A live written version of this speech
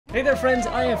Hey there friends,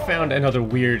 I have found another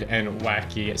weird and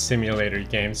wacky simulator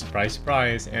game, surprise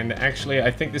surprise, and actually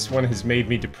I think this one has made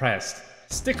me depressed.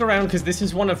 Stick around because this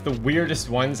is one of the weirdest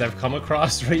ones I've come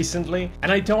across recently,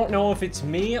 and I don't know if it's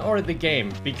me or the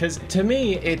game, because to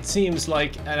me it seems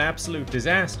like an absolute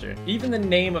disaster. Even the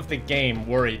name of the game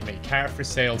worried me, Car for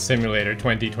Sale Simulator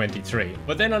 2023.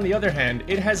 But then on the other hand,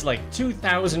 it has like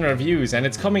 2,000 reviews and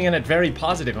it's coming in at very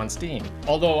positive on Steam.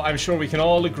 Although I'm sure we can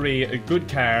all agree, a good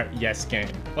car, yes game.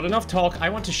 But enough talk, I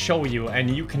want to show you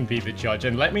and you can be the judge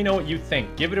and let me know what you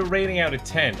think. Give it a rating out of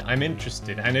 10, I'm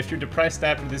interested, and if you're depressed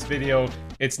after this video,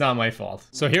 it's not my fault.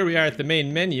 So here we are at the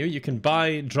main menu. You can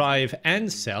buy, drive,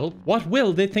 and sell. What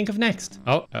will they think of next?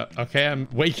 Oh, okay, I'm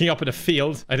waking up in a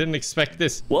field. I didn't expect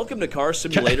this. Welcome to Car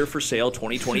Simulator for Sale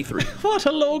 2023. What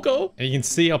a logo! And you can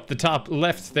see up the top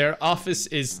left there, office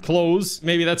is closed.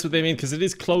 Maybe that's what they mean, because it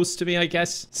is close to me, I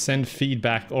guess. Send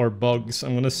feedback or bugs.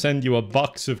 I'm gonna send you a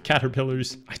box of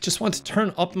caterpillars. I just want to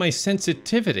turn up my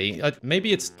sensitivity.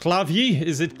 Maybe it's clavier.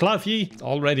 Is it clavier? It's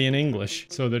already in English,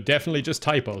 so they're definitely just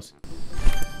typos.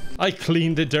 I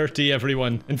clean the dirty,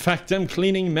 everyone. In fact, I'm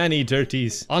cleaning many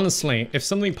dirties. Honestly, if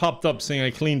something popped up saying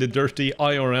I cleaned a dirty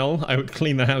IRL, I would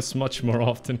clean the house much more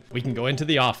often. We can go into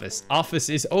the office. Office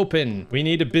is open. We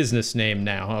need a business name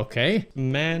now, okay?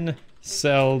 Man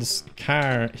sells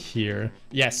car here.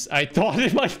 Yes, I thought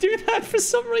it might do that for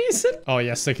some reason. Oh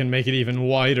yes, I can make it even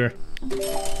wider.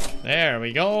 There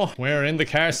we go. We're in the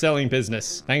car selling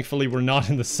business. Thankfully, we're not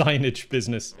in the signage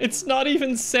business. It's not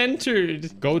even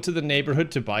centered. Go to the neighborhood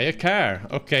to buy a car.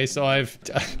 Okay, so I've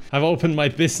opened my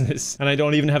business and I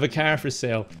don't even have a car for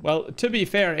sale. Well, to be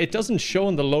fair, it doesn't show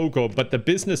in the logo, but the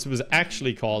business was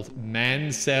actually called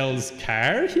Man Sells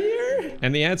Car here?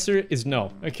 And the answer is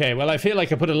no. Okay, well, I feel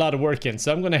like I put a lot of work in,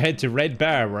 so I'm gonna head to Red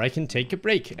Bar where I can take a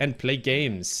break and play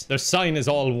games. Their sign is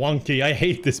all wonky. I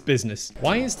hate this business.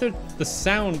 Why is there the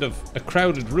sound of a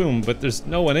crowded room, but there's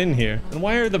no one in here? And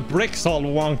why are the bricks all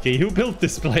wonky? Who built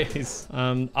this place?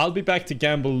 I'll be back to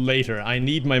gamble later. I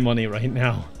need my money right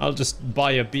now. I'll just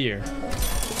buy a beer.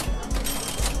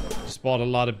 Bought a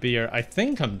lot of beer. I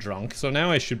think I'm drunk, so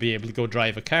now I should be able to go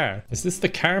drive a car. Is this the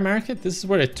car market? This is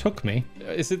where it took me.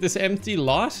 Is it this empty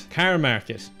lot? Car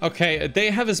market. Okay, they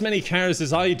have as many cars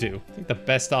as I do. I think the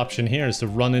best option here is to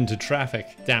run into traffic.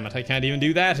 Damn it, I can't even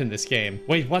do that in this game.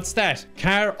 Wait, what's that?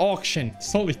 Car auction.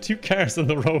 It's only 2 cars on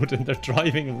the road and they're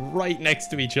driving right next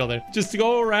to each other. Just to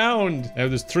go around. Now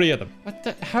there's 3 of them. What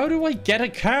the? How do I get a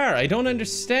car? I don't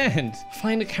understand.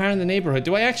 Find a car in the neighborhood.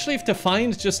 Do I actually have to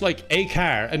find just like a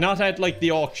car and not like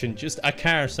the auction, just a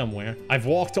car somewhere? I've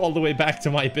walked all the way back to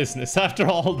my business after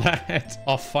all that.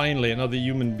 Oh, finally, another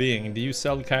human being. Do you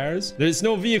sell cars? There's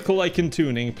no vehicle I can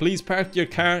tuning. Please park your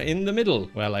car in the middle.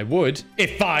 Well, I would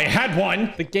if I had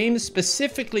one. The game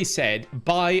specifically said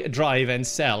buy, drive, and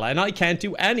sell, and I can't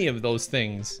do any of those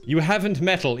things. You haven't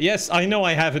metal. Yes, I know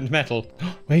I haven't metal.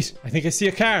 Wait, I think I see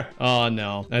a car. Oh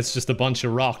no, that's just a bunch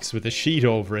of rocks with a sheet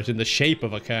over it in the shape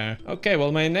of a car. Okay,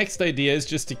 well, my next idea is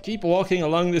just to keep walking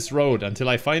along this road until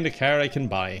I find a car I can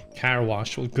buy. Car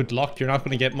wash. Well, good luck. You're not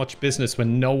going to get much business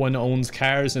when no one owns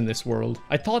cars in this world.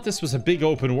 I thought this was a big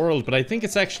open world, but I think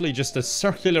it's actually just a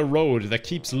circular road that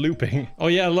keeps looping. Oh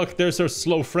yeah, look, there's our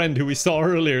slow friend who we saw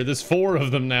earlier. There's 4 of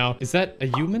them now. Is that a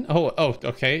human? Oh,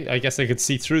 okay. I guess I could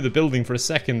see through the building for a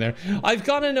second there. I've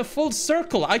gone in a full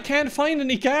circle. I can't find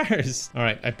any cars. All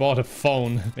right, I bought a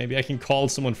phone. Maybe I can call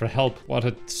someone for help. What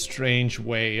a strange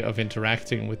way of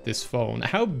interacting with this phone.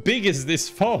 How big is this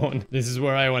phone? This is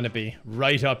where I want to be.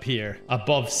 Right up here.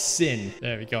 Above sin.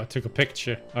 There we go. I took a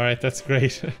picture. All right, that's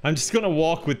great. I'm just going to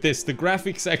walk with this. The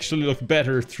graphics actually look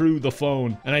better through the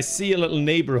phone. And I see a little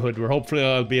neighborhood where hopefully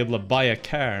I'll be able to buy a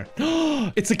car.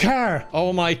 It's a car.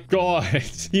 Oh my god.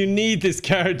 You need this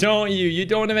car, don't you? You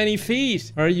don't have any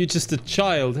feet. Or are you just a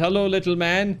child? Hello, little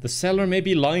man. The seller may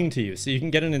be lying to you, so you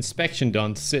can get an inspection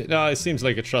done to see. No, it seems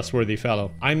like a trustworthy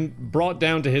fellow. I'm brought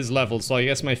down to his level, so I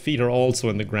guess my feet are also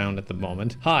in the ground at the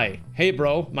moment. Hi. Hey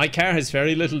bro, my car has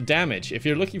very little damage. If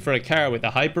you're looking for a car with a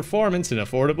high performance and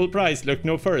affordable price, look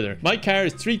no further. My car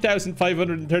is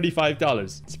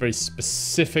 $3,535. It's a very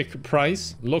specific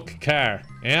price. Look car.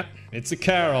 Yep, it's a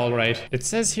car, all right. It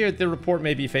says here the report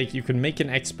may be fake. You can make an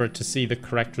expert to see the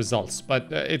correct results,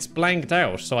 but it's blanked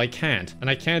out, so I can't. And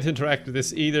I can't interact with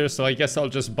this either, so I guess I'll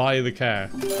just buy the car.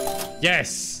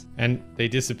 Yes! And they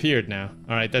disappeared now.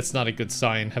 All right, that's not a good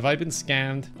sign. Have I been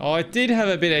scammed? Oh, it did have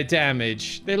a bit of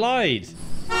damage. They lied.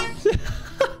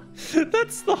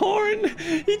 That's the horn.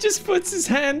 He just puts his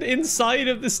hand inside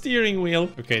of the steering wheel.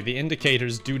 Okay, the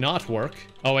indicators do not work.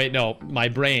 Oh, wait, no. My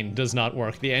brain does not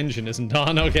work. The engine isn't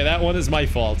on. Okay, that one is my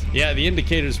fault. Yeah, the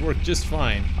indicators work just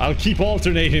fine. I'll keep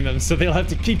alternating them, so they'll have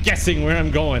to keep guessing where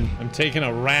I'm going. I'm taking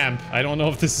a ramp. I don't know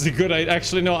if this is a good idea.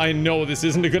 Actually, no, I know this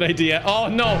isn't a good idea. Oh,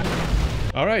 no.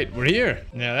 All right, we're here.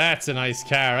 Now that's a nice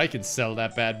car. I can sell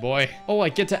that bad boy. Oh, I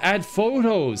get to add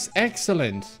photos.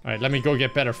 Excellent. All right, let me go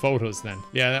get better photos then.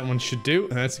 Yeah, that one should do.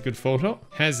 That's a good photo.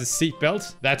 Has a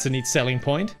seatbelt. That's a neat selling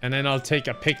point. And then I'll take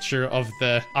a picture of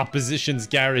the opposition's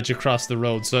garage across the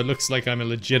road, so it looks like I'm a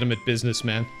legitimate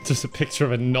businessman. Just a picture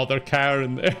of another car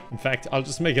in there. In fact, I'll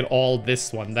just make it all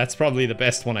this one. That's probably the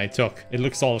best one I took. It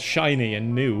looks all shiny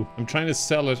and new. I'm trying to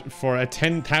sell it for a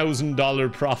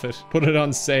 $10,000 profit. Put it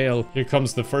on sale. Here comes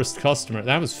the first customer.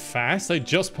 That was fast. I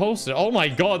just posted. Oh my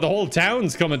god, the whole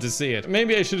town's coming to see it.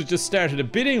 Maybe I should have just started a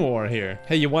bidding war here.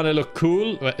 Hey, you want to look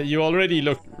cool? Well, you already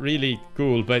look really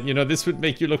cool, but you know, this would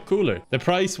make you look cooler. The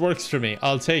price works for me.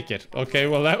 I'll take it. Okay,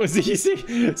 well, that was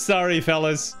easy. Sorry,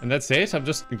 fellas. And that's it. I'm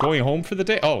just going home for the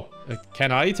day. Oh,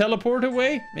 can I teleport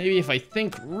away? Maybe if I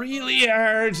think really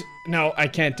hard. No, I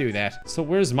can't do that. So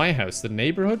where's my house? The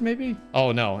neighborhood, maybe?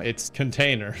 Oh, no, it's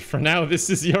container. For now, this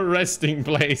is your resting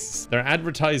place. They're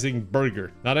advertising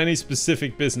burger. Not any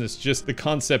specific business, just the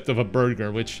concept of a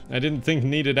burger, which I didn't think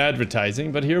needed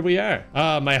advertising, but here we are.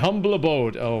 Ah, my humble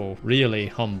abode. Oh, really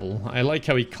humble. I like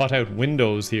how he cut out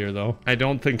windows here, though. I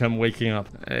don't think I'm waking up.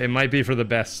 It might be for the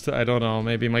best. I don't know.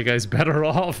 Maybe my guy's better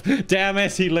off. Damn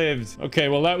it, he lived. Okay,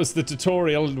 well, that was the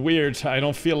tutorial. Weird. I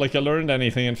don't feel like I learned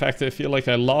anything. In fact, I feel like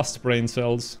I lost brain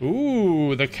cells.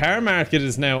 Ooh, the car market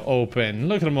is now open.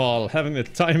 Look at them all having the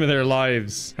time of their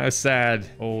lives. How sad.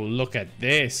 Oh, look at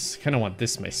this. Kind of want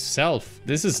this myself.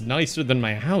 This is nicer than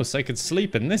my house. I could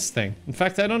sleep in this thing. In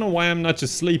fact, I don't know why I'm not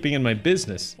just sleeping in my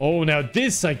business. Oh, now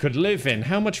this I could live in.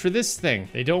 How much for this thing?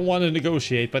 They don't want to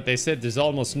negotiate, but they said there's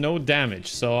almost no damage,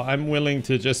 so I'm willing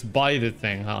to just buy the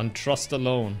thing on trust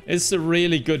alone. It's a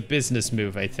really good business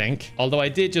move, I think. Although I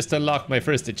did just unlock my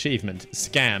first achievement,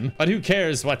 scam. But who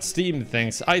cares what Steam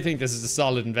thinks? I think this is a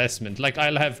solid investment. Like,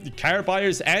 I'll have car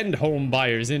buyers and home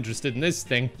buyers interested in this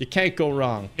thing. You can't go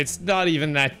wrong. It's not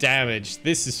even that damaged.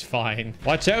 This is fine.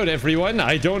 Watch out, everyone.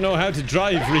 I don't know how to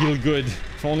drive real good.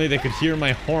 If only they could hear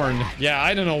my horn. Yeah,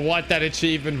 I don't know what that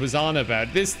achievement was on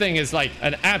about. This thing is like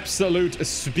an absolute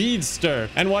speedster.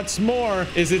 And what's more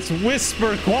is it's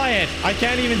whisper quiet. I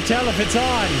can't even tell if it's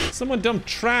on. Someone dumped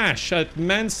trash at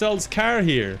Mansell's car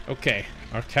here. Okay,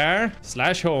 our car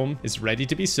 / home is ready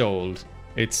to be sold.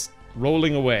 It's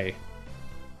rolling away.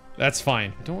 That's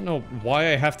fine. I don't know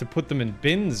why I have to put them in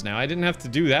bins now. I didn't have to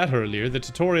do that earlier. The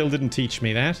tutorial didn't teach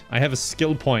me that. I have a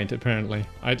skill point, apparently.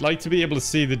 I'd like to be able to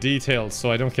see the details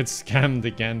so I don't get scammed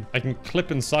again. I can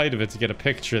clip inside of it to get a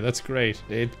picture. That's great.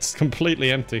 It's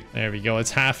completely empty. There we go.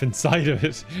 It's half inside of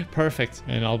it. Perfect.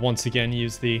 And I'll once again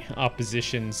use the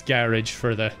opposition's garage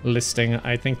for the listing.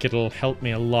 I think it'll help me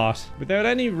a lot. Without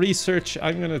any research,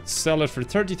 I'm going to sell it for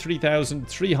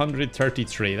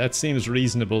 $33,333. That seems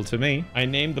reasonable to me. I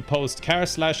named the post car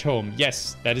 / home.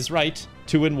 Yes, that is right.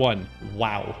 2 in 1.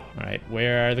 Wow. All right,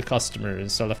 where are the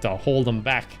customers? So I'll have to hold them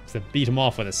back to beat them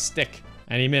off with a stick.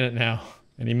 Any minute now.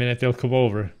 Any minute they'll come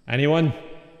over. Anyone?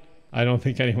 I don't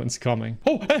think anyone's coming.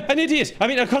 Oh, an idiot! I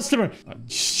mean, a customer! I'm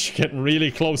getting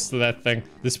really close to that thing.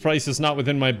 This price is not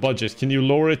within my budget. Can you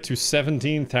lower it to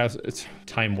 17,000? It's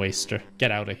time waster.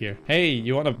 Get out of here. Hey,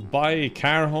 you want to buy a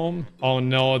car home? Oh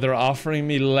no, they're offering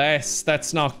me less.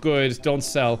 That's not good. Don't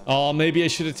sell. Oh, maybe I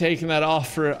should have taken that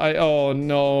offer. Oh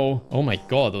no. Oh my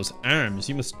god, those arms.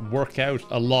 You must work out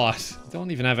a lot. You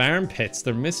don't even have armpits.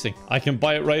 They're missing. I can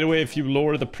buy it right away if you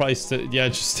lower the price to... Yeah,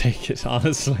 just take it,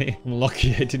 honestly. I'm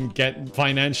lucky I didn't get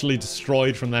financially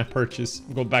destroyed from that purchase.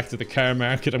 I'm going back to the car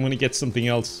market. I'm going to get something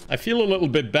else. I feel a little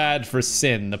bit bad for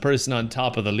Sin, the person on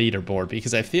top of the leaderboard,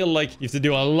 because I feel like you have to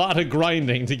do a lot of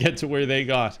grinding to get to where they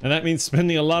got. And that means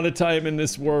spending a lot of time in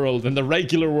this world, and the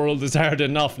regular world is hard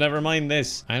enough. Never mind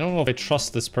this. I don't know if I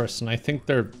trust this person. I think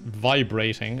they're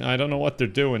vibrating. I don't know what they're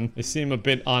doing. They seem a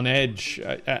bit on edge.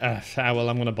 Well,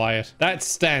 I'm going to buy it. That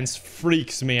stance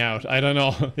freaks me out. I don't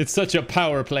know. It's such a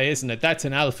power play, isn't it? That's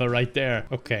an alpha right there.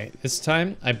 Okay, this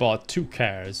time I bought 2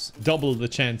 cars. Double the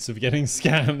chance of getting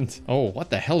scammed. Oh, what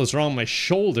the hell is wrong with my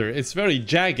shoulder? It's very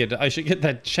jagged. I should get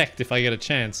that checked if I get a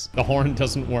chance. The horn porn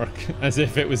doesn't work. As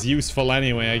if it was useful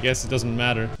anyway. I guess it doesn't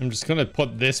matter. I'm just gonna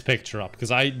put this picture up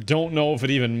because I don't know if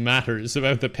it even matters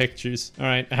about the pictures. All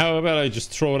right, how about I just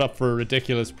throw it up for a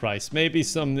ridiculous price? Maybe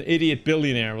some idiot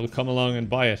billionaire will come along and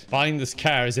buy it. Buying this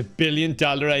car is $1 billion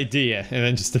idea. And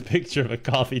then just a picture of a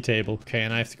coffee table. Okay,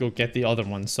 and I have to go get the other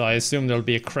one. So I assume there'll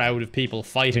be a crowd of people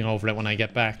fighting over it when I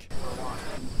get back.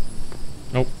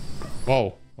 Oh.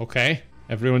 Whoa. Okay.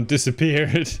 Everyone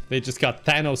disappeared. They just got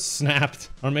Thanos snapped.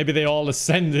 Or maybe they all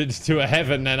ascended to a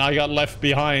heaven and I got left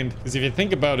behind. Because if you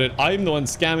think about it, I'm the one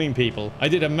scamming people. I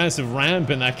did a massive ramp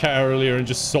in that car earlier and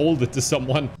just sold it to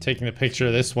someone. Taking a picture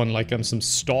of this one like I'm some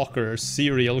stalker or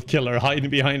serial killer hiding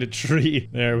behind a tree.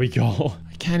 There we go.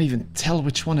 I can't even tell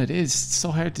which one it is. It's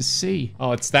so hard to see.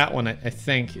 Oh, it's that one, I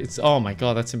think. It's, oh my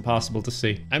god, that's impossible to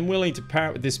see. I'm willing to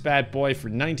part with this bad boy for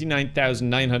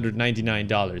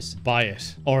 $99,999. Buy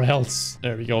it. Or else.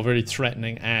 There we go, very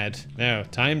threatening ad. Now,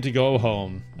 time to go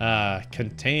home.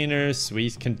 Container,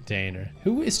 sweet container.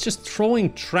 Who is just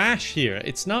throwing trash here?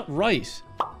 It's not right.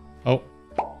 Oh.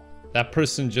 That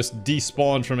person just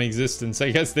despawned from existence.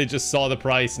 I guess they just saw the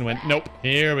price and went, nope.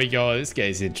 Here we go. This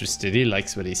guy's interested. He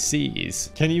likes what he sees.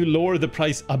 Can you lower the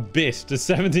price a bit to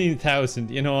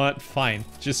 17,000? You know what? Fine.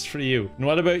 Just for you. And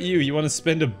what about you? You want to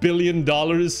spend $1 billion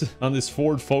on this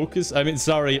Ford Focus? I mean,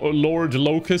 sorry, Lord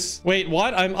Locus. Wait,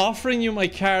 what? I'm offering you my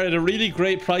car at a really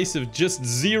great price of just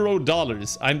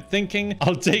 $0. I'm thinking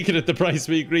I'll take it at the price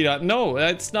we agreed on. No,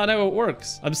 that's not how it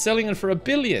works. I'm selling it for $1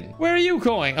 billion. Where are you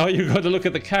going? Oh, you're going to look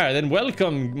at the car. Then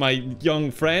welcome, my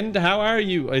young friend. How are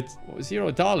you? It's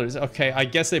 $0. Okay, I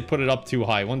guess they put it up too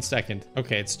high. 1 second.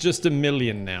 Okay, it's just $1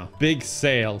 million now. Big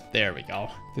sale. There we go.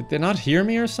 Did they not hear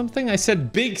me or something? I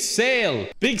said big sale.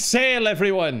 Big sale,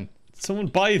 everyone. Did someone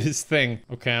buy this thing?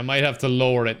 Okay, I might have to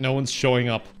lower it. No one's showing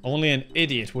up. Only an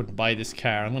idiot would buy this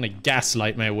car. I'm gonna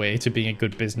gaslight my way to being a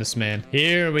good businessman.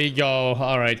 Here we go.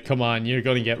 All right, come on. You're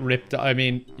gonna get ripped. I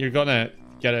mean, you're gonna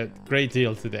get a great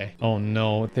deal today. Oh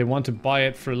no, they want to buy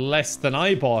it for less than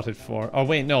I bought it for. Oh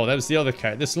wait, no, that was the other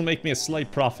car. This will make me a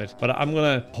slight profit, but I'm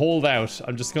gonna hold out.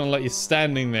 I'm just gonna let you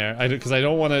standing there because I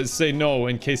don't want to say no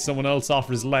in case someone else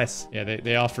offers less. Yeah,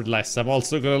 they offered less. I'm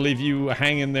also gonna leave you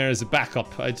hanging there as a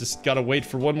backup. I just gotta wait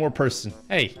for one more person.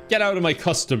 Hey, get out of my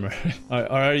customer. Or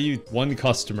are you one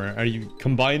customer? Are you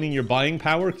combining your buying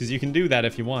power? Because you can do that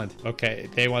if you want. Okay,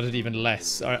 they wanted even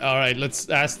less. All right, let's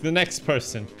ask the next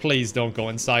person. Please don't go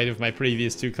inside of my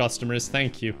previous 2 customers.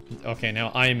 Thank you. Okay,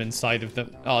 now I'm inside of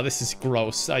them. Oh, this is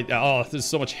gross. Oh, there's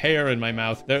so much hair in my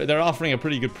mouth. They're offering a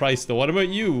pretty good price though. What about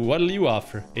you? What'll you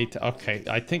offer? 8. Okay,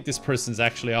 I think this person's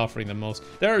actually offering the most.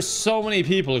 There are so many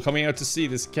people coming out to see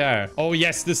this car. Oh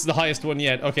yes, this is the highest one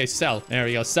yet. Okay, sell. There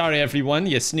we go. Sorry everyone.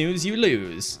 You snooze, you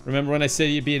lose. Remember when I said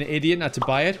you'd be an idiot not to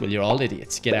buy it? Well, you're all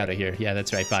idiots. Get out of here. Yeah,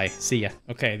 that's right. Bye. See ya.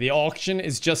 Okay, the auction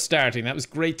is just starting. That was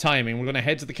great timing. We're gonna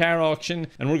head to the car auction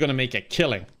and we're gonna make a killing.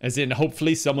 As in,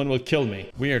 hopefully someone will kill me.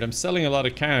 Weird, I'm selling a lot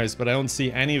of cars, but I don't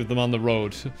see any of them on the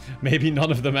road. Maybe none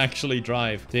of them actually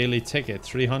drive. Daily ticket,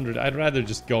 300. I'd rather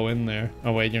just go in there.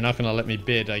 Oh wait, you're not gonna let me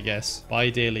bid, I guess. Buy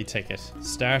daily ticket.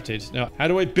 Started. Now, how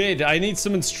do I bid? I need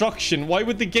some instruction. Why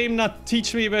would the game not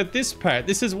teach me about this part?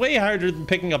 This is way harder than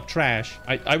picking up trash.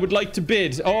 I would like to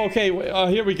bid. Oh, okay.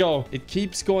 Here we go. It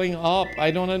keeps going up.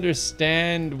 I don't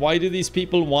understand. Why do these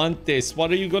people want this?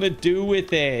 What are you gonna do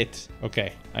with it?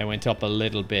 Okay. I went up a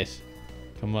little bit.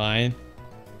 Come on.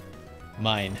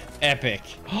 Mine. Epic.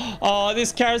 Oh,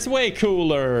 this car's way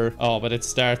cooler. Oh, but it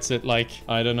starts at like,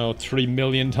 I don't know, 3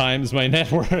 million times my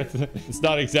net worth. It's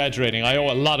not exaggerating. I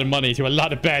owe a lot of money to a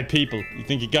lot of bad people. You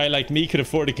think a guy like me could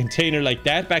afford a container like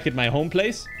that back at my home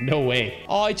place? No way.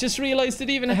 Oh, I just realized it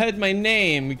even had my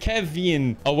name.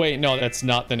 Kevin. Oh, wait, no, that's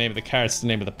not the name of the car. It's the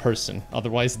name of the person.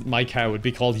 Otherwise, my car would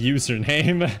be called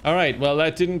username. All right, well,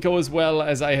 that didn't go as well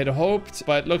as I had hoped,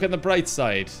 but look on the bright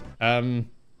side.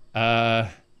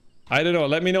 I don't know.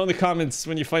 Let me know in the comments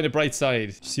when you find a bright side.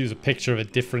 Just use a picture of a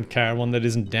different car, one that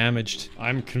isn't damaged.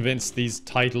 I'm convinced these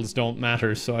titles don't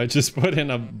matter, so I just put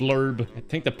in a blurb. I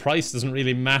think the price doesn't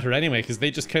really matter anyway, because they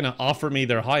just kind of offer me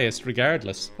their highest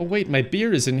regardless. Oh wait, my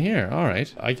beer is in here. All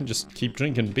right. I can just keep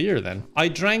drinking beer then. I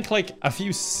drank like a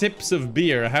few sips of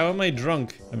beer. How am I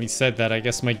drunk? Having said that, I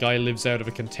guess my guy lives out of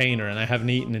a container and I haven't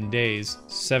eaten in days.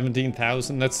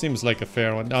 17,000? That seems like a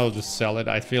fair one. I'll just sell it.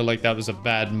 I feel like that was a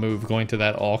bad move going to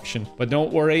that auction. solution. But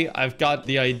don't worry, I've got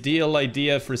the ideal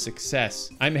idea for success.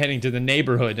 I'm heading to the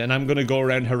neighborhood and I'm gonna go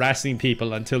around harassing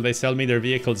people until they sell me their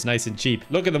vehicles nice and cheap.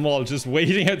 Look at them all just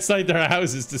waiting outside their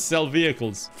houses to sell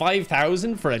vehicles.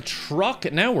 5,000 for a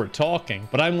truck? Now we're talking.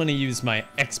 But I'm gonna use my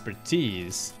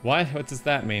expertise. What does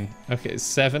that mean? Okay,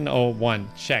 701.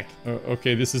 Check.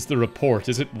 Okay, this is the report.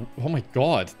 Is it? Oh my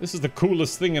god. This is the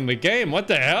coolest thing in the game. What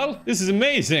the hell? This is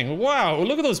amazing. Wow,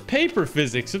 look at those paper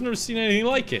physics. I've never seen anything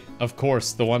like it. Of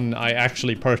course, the one I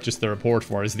actually purchased the report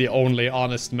for is the only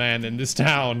honest man in this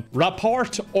town.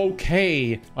 Report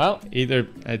okay. Well, either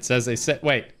it says they said,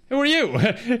 wait. Who are you?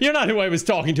 You're not who I was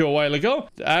talking to a while ago.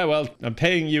 Ah, well, I'm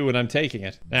paying you and I'm taking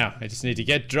it. Now, I just need to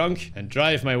get drunk and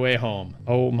drive my way home.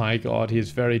 Oh my god, he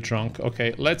is very drunk.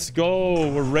 Okay, let's go.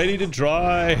 We're ready to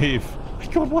drive. Oh my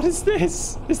god, what is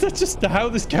this? Is that just how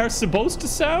this car's supposed to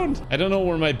sound? I don't know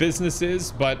where my business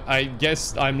is, but I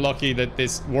guess I'm lucky that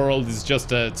this world is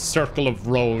just a circle of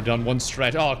road on one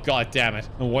stretch. Oh, god damn it.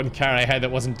 The one car I had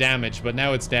that wasn't damaged, but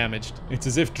now it's damaged. It's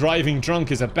as if driving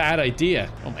drunk is a bad idea.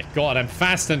 Oh my god, I'm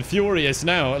fast and furious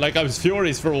now. Like, I was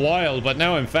furious for a while, but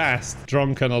now I'm fast.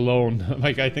 Drunk and alone.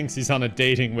 Like, I think he's on a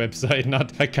dating website,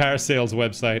 not a car sales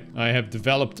website. I have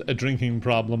developed a drinking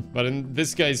problem. But in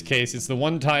this guy's case, it's the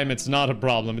one time it's not a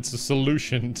problem. It's a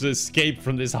solution to escape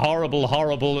from this horrible,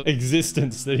 horrible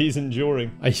existence that he's enduring.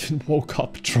 I even woke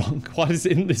up drunk. What is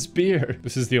in this beer?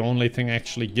 This is the only thing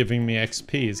actually giving me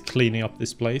XP is cleaning up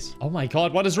this place. Oh my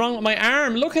god, what is wrong with my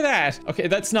arm? Look at that. Okay,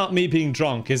 that's not me being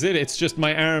drunk, is it? It's just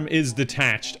my arm is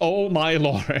detached. Oh my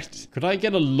lord. Could I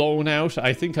get a loan out?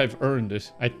 I think I've earned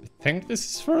it. I think this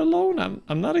is for a loan.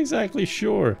 I'm not exactly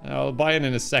sure. I'll buy it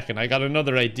in a second. I got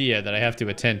another idea that I have to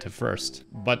attend to first.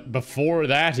 But before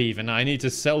that even, I need to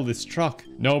sell this truck.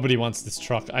 Nobody wants this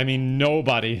truck. I mean,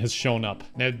 nobody has shown up.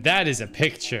 Now that is a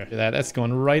picture. That's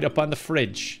going right up on the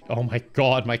fridge. Oh my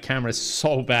god, my camera is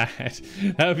so bad.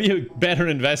 That would be a better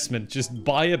investment. Just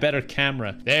buy a better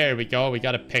camera. There we go. We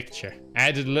got a picture.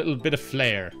 Added a little bit of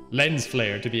flare. Lens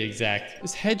flare, to be exact.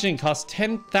 This hedging costs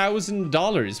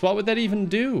 $10,000. What would that even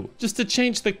do? Just to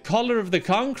change the color of the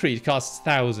concrete costs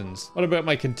thousands. What about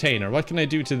my container? What can I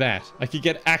do to that? I could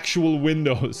get actual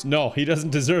windows. No, he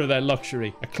doesn't deserve that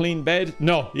luxury. A clean bed?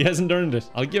 No, he hasn't earned it.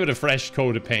 I'll give it a fresh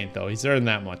coat of paint, though. He's earned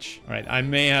that much. All right, I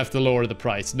may have to lower the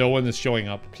price. No one is showing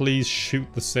up. Please shoot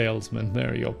the salesman.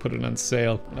 There you go. Put it on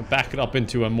sale. I'm gonna back it up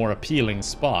into a more appealing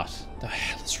spot. The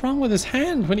hell is wrong with his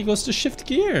hand when he goes to shift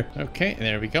gear? Okay,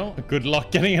 there we go. Good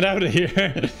luck getting it out of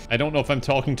here. I don't know if I'm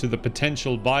talking to the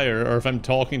potential buyer or if I'm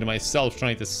talking to myself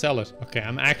trying to sell it. Okay,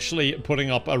 I'm actually putting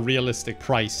up a realistic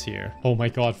price here. Oh my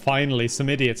god, finally, some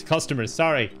idiots. Customers,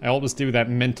 sorry. I always do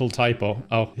that mental typo.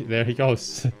 Oh, there he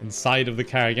goes. Inside of the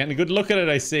car. Getting a good look at it,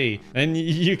 I see. And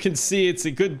you can see it's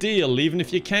a good deal, even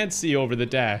if you can't see over the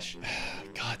dash.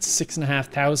 God,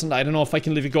 6,500. I don't know if I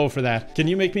can leave a go for that. Can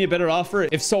you make me a better offer?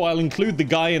 If so, I'll include the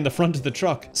guy in the front of the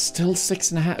truck. Still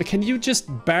 6,500. Can you just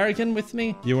bargain with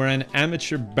me? You are an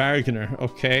amateur bargainer.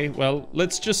 Okay, well,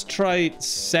 let's just try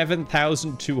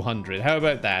 7,200. How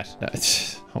about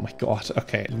that? Oh my god.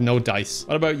 Okay, no dice.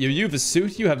 What about you? You have a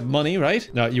suit. You have money, right?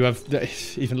 No, you have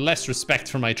even less respect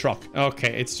for my truck.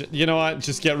 Okay, it's just, you know what?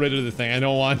 Just get rid of the thing. I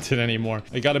don't want it anymore.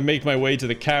 I gotta make my way to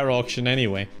the car auction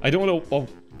anyway. I don't know. Oh.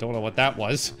 Don't know what that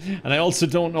was. And I also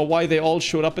don't know why they all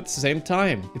showed up at the same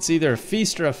time. It's either a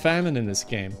feast or a famine in this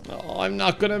game. Oh, I'm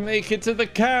not gonna make it to the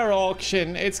car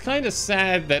auction. It's kind of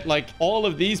sad that, like, all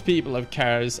of these people have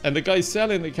cars and the guy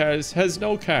selling the cars has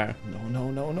no car.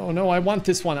 No, I want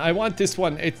this one. I want this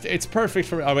one. It's perfect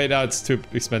for... Oh, wait, no, it's too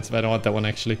expensive. I don't want that one,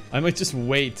 actually. I might just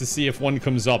wait to see if one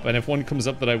comes up. And if one comes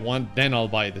up that I want, then I'll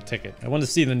buy the ticket. I want to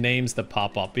see the names that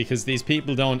pop up because these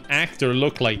people don't act or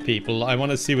look like people. I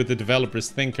want to see what the developers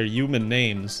think are human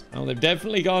names. Well, they've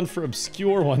definitely gone for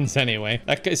obscure ones anyway.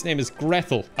 That guy's name is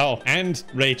Gretel. Oh, and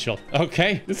Rachel.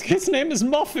 Okay. This guy's name is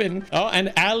Muffin. Oh,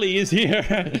 and Ali is here.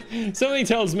 Something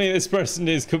tells me this person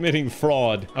is committing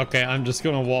fraud. Okay, I'm just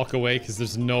gonna walk away because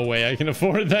there's no way I can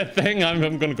afford that thing. I'm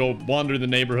gonna go wander the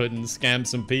neighborhood and scam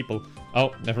some people.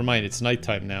 Oh, never mind. It's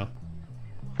nighttime now.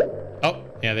 Oh,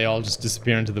 yeah, they all just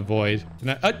disappear into the void.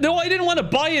 No, I didn't want to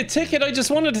buy a ticket. I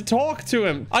just wanted to talk to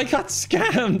him. I got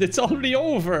scammed. It's already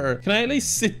over. Can I at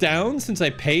least sit down since I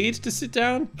paid to sit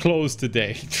down? Closed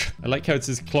today. I like how it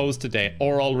says closed today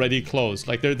or already closed.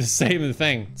 Like they're the same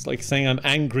thing. It's like saying I'm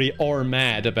angry or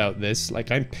mad about this.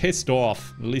 Like I'm pissed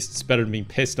off. At least it's better than being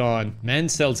pissed on. Man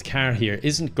sells car here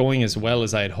isn't going as well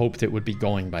as I had hoped it would be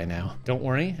going by now. Don't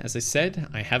worry. As I said,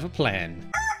 I have a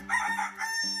plan.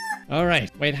 All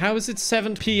right. Wait, how is it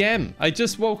 7 p.m.? I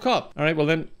just woke up. All right, well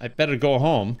then I better go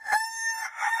home.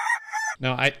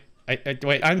 No,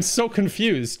 wait, I'm so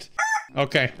confused.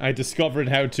 Okay, I discovered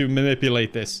how to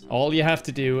manipulate this. All you have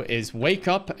to do is wake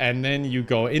up and then you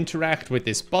go interact with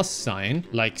this bus sign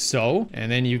like so.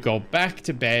 And then you go back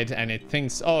to bed and it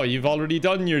thinks, oh, you've already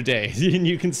done your day and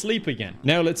you can sleep again.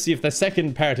 Now let's see if the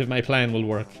second part of my plan will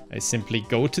work. I simply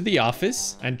go to the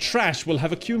office and trash will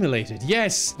have accumulated.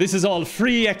 Yes, this is all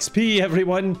free XP,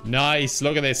 everyone. Nice.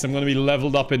 Look at this. I'm going to be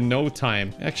leveled up in no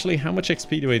time. Actually, how much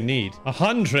XP do I need?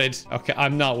 100. Okay,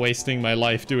 I'm not wasting my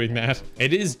life doing that.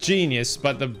 It is genius,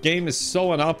 but the game is so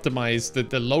unoptimized that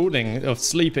the loading of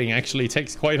sleeping actually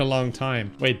takes quite a long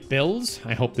time. Wait, bills?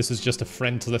 I hope this is just a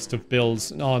friend list of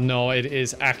bills. Oh no, it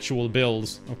is actual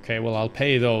bills. Okay, well, I'll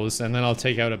pay those and then I'll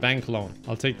take out a bank loan.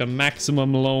 I'll take the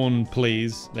maximum loan,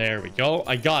 please. There we go.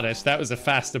 I got it. That was a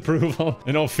fast approval.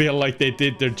 I don't feel like they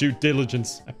did their due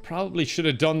diligence. I probably should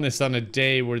have done this on a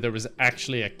day where there was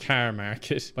actually a car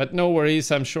market. But no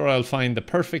worries. I'm sure I'll find the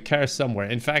perfect car somewhere.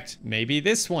 In fact, maybe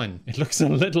this one. It looks a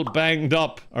little banged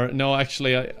up. Or no,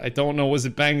 actually, I don't know. Was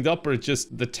it banged up or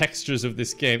just the textures of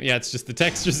this game? Yeah, it's just the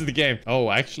textures of the game.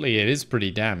 Oh, actually, it is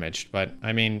pretty damaged. But,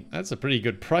 I mean, that's a pretty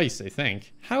good price, I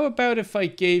think. How about if I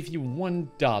gave you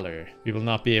 $1? We will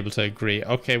not be able to agree.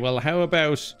 Okay, well, how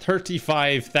about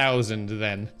 35,000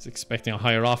 then? I was expecting a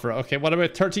higher offer. Okay, what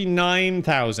about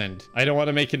 39,000? I don't want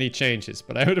to make any changes,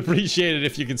 but I would appreciate it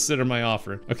if you consider my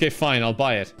offer. Okay, fine, I'll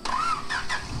buy it.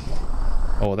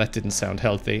 Oh, that didn't sound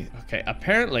healthy. Okay,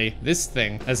 apparently this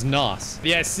thing has NOS.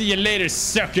 Yeah, see you later,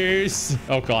 suckers.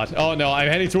 Oh, God. Oh, no, I'm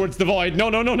heading towards the void. No,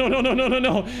 no, no, no, no, no, no, no,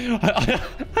 no.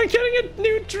 I'm getting a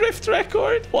new drift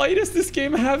record. Why does this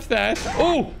game have that?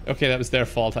 Oh, okay, that was their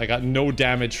fault. I got no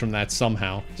damage from that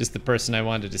somehow. Just the person I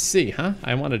wanted to see, huh?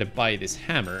 I wanted to buy this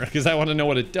hammer because I want to know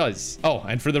what it does. Oh,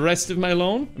 and for the rest of my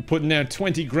loan, I'm putting down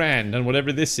 20 grand on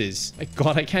whatever this is. My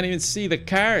God, I can't even see the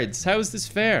cards. How is this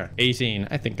fair? 18.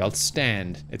 I think I'll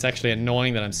stand. It's actually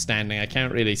annoying that I'm standing. I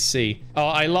can't really see. Oh,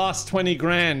 I lost 20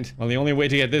 grand. Well, the only way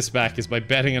to get this back is by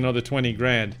betting another 20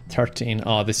 grand. 13.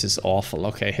 Oh, this is awful.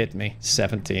 Okay, hit me.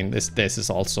 17. This is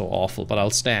also awful, but I'll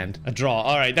stand. A draw.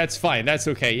 All right, that's fine. That's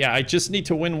okay. Yeah, I just need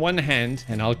to win one hand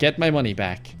and I'll get my money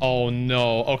back. Oh,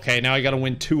 no. Okay, now I gotta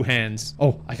win two hands.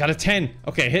 Oh, I got a 10.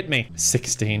 Okay, hit me.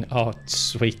 16. Oh,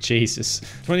 sweet Jesus.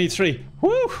 23.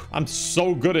 Woo! I'm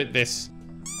so good at this.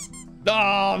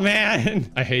 Oh,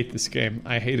 man. I hate this game.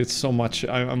 I hate it so much.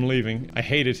 I'm leaving. I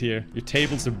hate it here. Your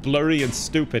tables are blurry and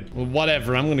stupid. Well,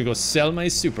 whatever. I'm gonna go sell my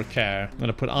supercar. I'm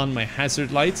gonna put on my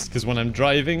hazard lights because when I'm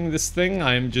driving this thing,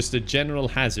 I'm just a general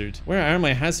hazard. Where are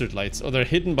my hazard lights? Oh, they're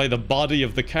hidden by the body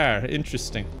of the car.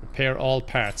 Interesting. Repair all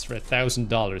parts for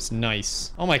 $1,000.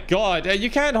 Nice. Oh my God. You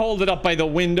can't hold it up by the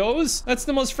windows. That's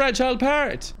the most fragile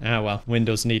part. Ah, well,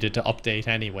 Windows needed to update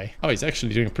anyway. Oh, he's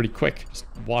actually doing it pretty quick. Just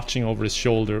watching over his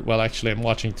shoulder. Well, actually, I'm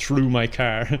watching through my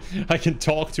car. I can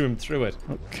talk to him through it.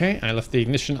 Okay, I left the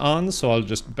ignition on, so I'll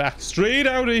just back straight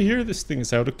out of here. This thing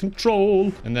is out of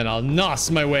control. And then I'll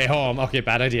nos my way home. Okay,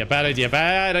 bad idea, bad idea,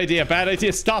 bad idea, bad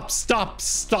idea. Stop, stop,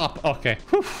 stop. Okay.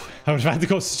 Whew. I would have had to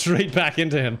go straight back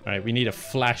into him. All right, we need a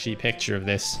flashy picture of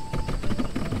this.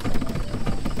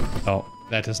 Oh.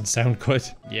 That doesn't sound good.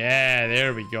 Yeah,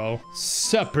 there we go.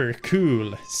 Super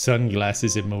cool.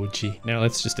 Sunglasses emoji. Now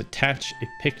let's just attach a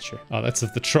picture. Oh, that's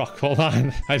of the truck. Hold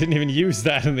on. I didn't even use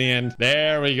that in the end.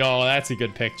 There we go. That's a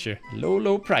good picture.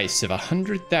 Low price of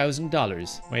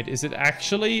 $100,000. Wait, is it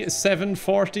actually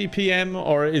 7:40 p.m.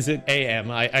 or is it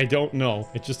a.m.? I don't know.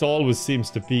 It just always seems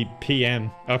to be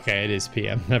p.m. Okay, it is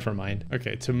p.m. Never mind.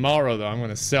 Okay, tomorrow though, I'm going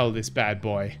to sell this bad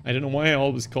boy. I don't know why I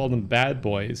always call them bad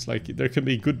boys. Like, there can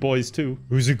be good boys too.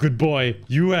 Who's a good boy?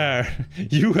 You are.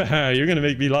 You are. You're gonna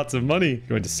make me lots of money.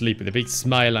 Going to sleep with a big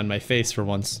smile on my face for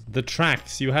once. The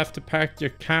tracks. You have to park your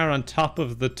car on top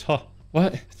of the top.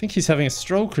 What? I think he's having a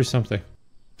stroke or something.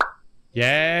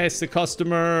 Yes, the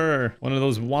customer. One of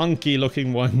those wonky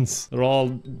looking ones. They're all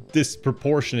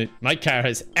disproportionate. My car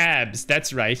has abs.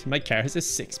 That's right. My car has a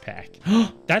six-pack.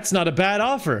 That's not a bad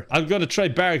offer. I'm going to try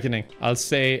bargaining. I'll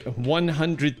say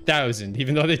 100,000,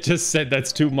 even though they just said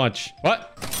that's too much.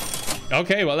 What?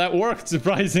 Okay, well, that worked,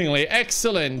 surprisingly.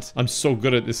 Excellent. I'm so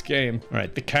good at this game. All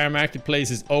right, the car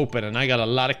marketplace is open, and I got a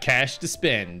lot of cash to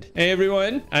spend. Hey,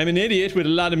 everyone. I'm an idiot with a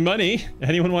lot of money.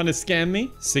 Anyone want to scam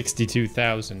me?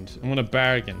 62,000. I'm gonna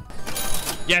bargain.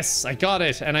 Yes, I got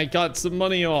it, and I got some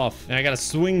money off. And I gotta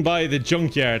swing by the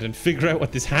junkyard and figure out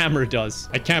what this hammer does.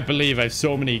 I can't believe I have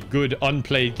so many good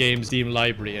unplayed games in Steam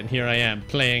library, and here I am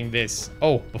playing this.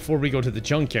 Oh, before we go to the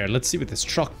junkyard, let's see what this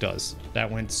truck does. That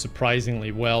went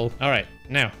surprisingly well. All right,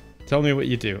 now, tell me what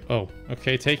you do. Oh,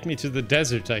 okay, take me to the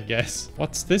desert, I guess.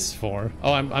 What's this for?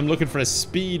 Oh, I'm looking for a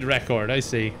speed record, I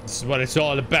see. This is what it's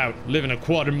all about, living a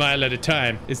quarter mile at a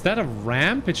time. Is that a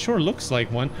ramp? It sure looks like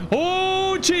one. Oh!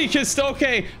 no, cheekist.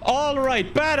 Okay. All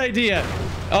right. Bad idea.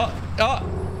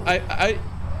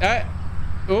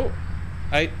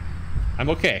 I'm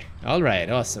okay. All right.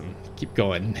 Awesome. Keep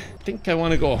going. I think I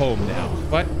want to go home now.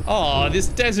 What? Oh, this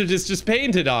desert is just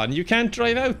painted on. You can't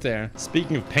drive out there.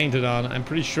 Speaking of painted on, I'm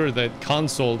pretty sure the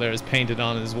console there is painted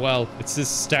on as well. It says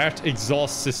start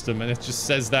exhaust system, and it just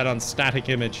says that on static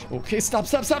image. Okay, stop.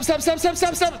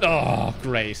 Oh,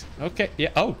 great. Okay, yeah.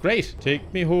 Oh, great.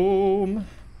 Take me home.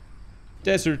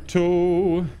 Desert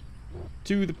to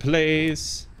the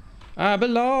place I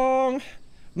belong.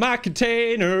 My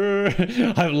container.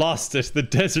 I've lost it. The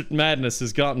desert madness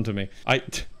has gotten to me. I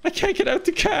can't get out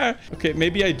the car. Okay,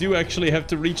 maybe I do actually have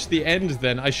to reach the end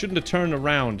then. I shouldn't have turned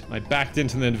around. I backed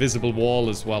into the invisible wall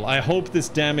as well. I hope this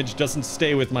damage doesn't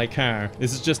stay with my car.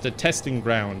 This is just a testing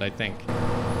ground, I think.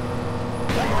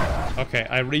 Okay,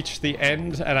 I reached the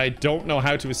end, and I don't know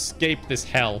how to escape this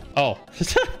hell. Oh.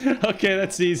 Okay,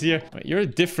 that's easier. Wait, you're a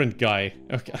different guy.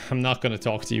 Okay, I'm not gonna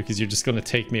talk to you because you're just gonna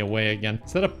take me away again.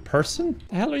 Is that a person?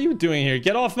 The hell are you doing here?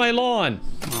 Get off my lawn!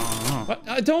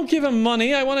 What? Don't give him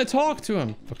money. I want to talk to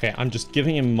him. Okay, I'm just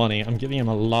giving him money. I'm giving him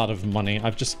a lot of money.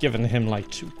 I've just given him like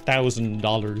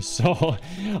 $2,000. So,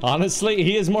 honestly,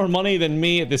 he has more money than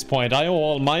me at this point. I owe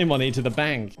all my money to the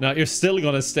bank. No, you're still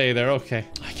gonna stay there. Okay.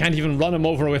 I can't even run him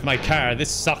over with my car.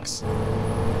 This sucks.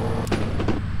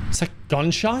 It's like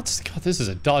gunshots? God, this is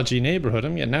a dodgy neighborhood.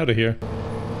 I'm getting out of here.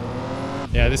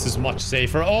 Yeah, this is much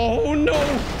safer. Oh, no!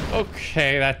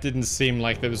 Okay, that didn't seem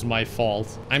like that was my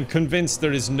fault. I'm convinced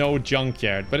there is no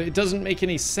junkyard, but it doesn't make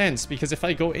any sense because if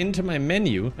I go into my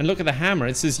menu and look at the hammer,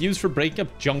 it says used for breaking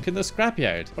up junk in the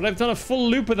scrapyard. But I've done a full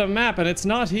loop of the map and it's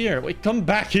not here. Wait, come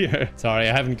back here. Sorry,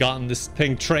 I haven't gotten this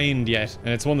thing trained yet.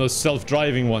 And it's one of those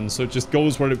self-driving ones, so it just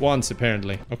goes where it wants,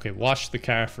 apparently. Okay, wash the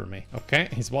car for me. Okay,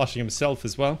 he's washing himself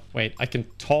as well. Wait, I can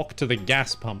talk to the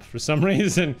gas pump for some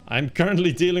reason. I'm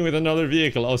currently dealing with another vehicle.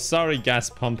 Oh, sorry, gas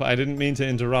pump. I didn't mean to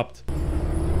interrupt.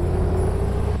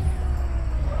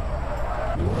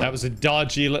 That was a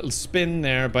dodgy little spin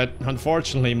there, but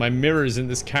unfortunately my mirrors in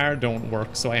this car don't work,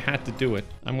 so I had to do it.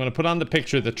 I'm gonna put on the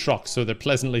picture of the truck so they're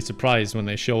pleasantly surprised when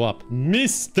they show up.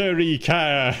 Mystery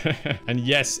car! And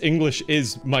yes, English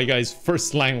is my guy's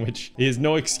first language. He has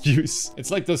no excuse. It's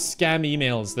like those scam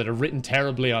emails that are written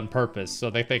terribly on purpose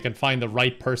so that they can find the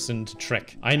right person to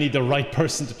trick. I need the right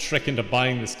person to trick into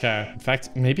buying this car. In fact,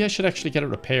 maybe I should actually get it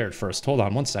repaired first. Hold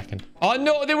on 1 second. Oh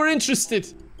no, they were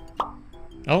interested!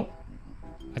 Oh.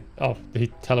 Oh, he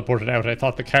teleported out. I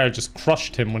thought the car just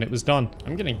crushed him when it was done.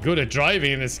 I'm getting good at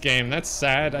driving in this game. That's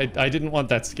sad. I didn't want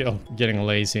that skill. I'm getting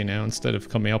lazy now. Instead of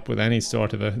coming up with any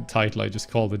sort of a title, I just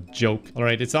called it joke. All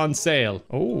right, it's on sale.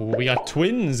 Oh, we got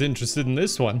twins interested in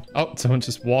this one. Oh, someone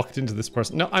just walked into this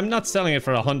person. No, I'm not selling it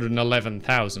for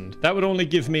 111,000. That would only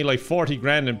give me like 40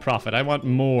 grand in profit. I want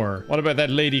more. What about that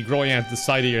lady growing out the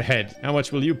side of your head? How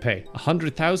much will you pay?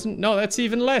 100,000? No, that's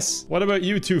even less. What about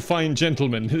you two fine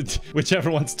gentlemen?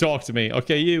 Whichever one's talk to me.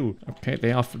 Okay, you. Okay,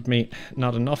 they offered me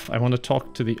not enough. I want to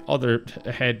talk to the other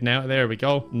head now. There we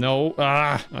go. No.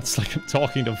 Ah, that's like I'm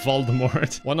talking to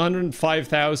Voldemort.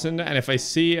 105,000, and if I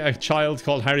see a child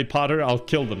called Harry Potter, I'll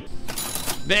kill them.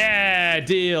 There,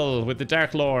 deal with the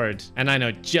Dark Lord. And I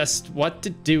know just what to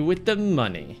do with the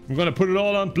money. I'm gonna put it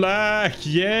all on black.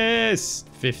 Yes.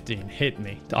 15. Hit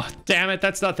me. Oh, damn it.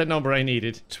 That's not the number I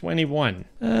needed. 21.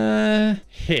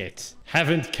 Hit.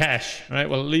 Haven't cash. All right,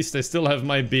 well, at least I still have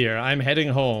my beer. I'm heading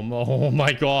home. Oh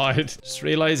my god. Just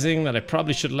realizing that I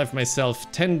probably should have left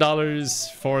myself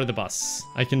 $10 for the bus.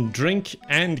 I can drink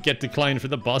and get declined for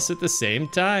the bus at the same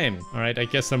time. All right, I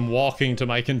guess I'm walking to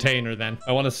my container then.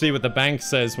 I want to see what the bank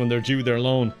says when they're due their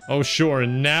loan. Oh, sure.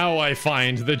 Now I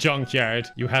find the junkyard.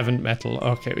 You haven't metal.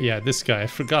 Okay, yeah, this guy. I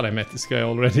forgot I met this guy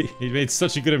already. He made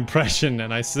such a good impression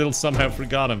and I still somehow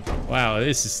forgot him. Wow,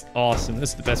 this is awesome.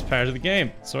 This is the best part of the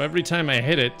game. So every time I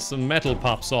hit it, some metal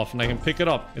pops off and I can pick it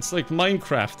up. It's like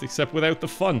Minecraft, except without the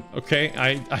fun. Okay,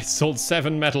 I sold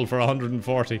 7 metal for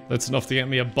 140. That's enough to get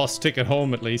me a bus ticket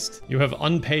home at least. You have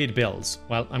unpaid bills.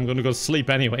 Well, I'm gonna go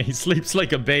sleep anyway. He sleeps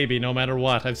like a baby no matter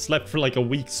what. I've slept for like a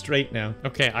week straight now.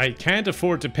 Okay, I can't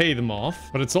afford to pay them off,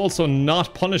 but it's also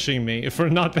not punishing me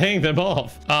for not paying them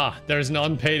off. Ah, there's an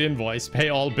unpaid invoice. Pay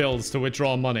all bills to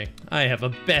withdraw money. I have a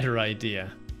better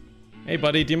idea. Hey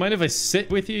buddy, do you mind if I sit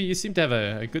with you? You seem to have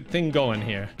a good thing going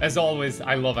here. As always,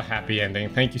 I love a happy ending.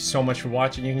 Thank you so much for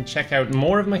watching. You can check out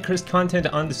more of my cursed content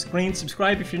on the screen.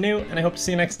 Subscribe if you're new, and I hope to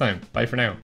see you next time. Bye for now.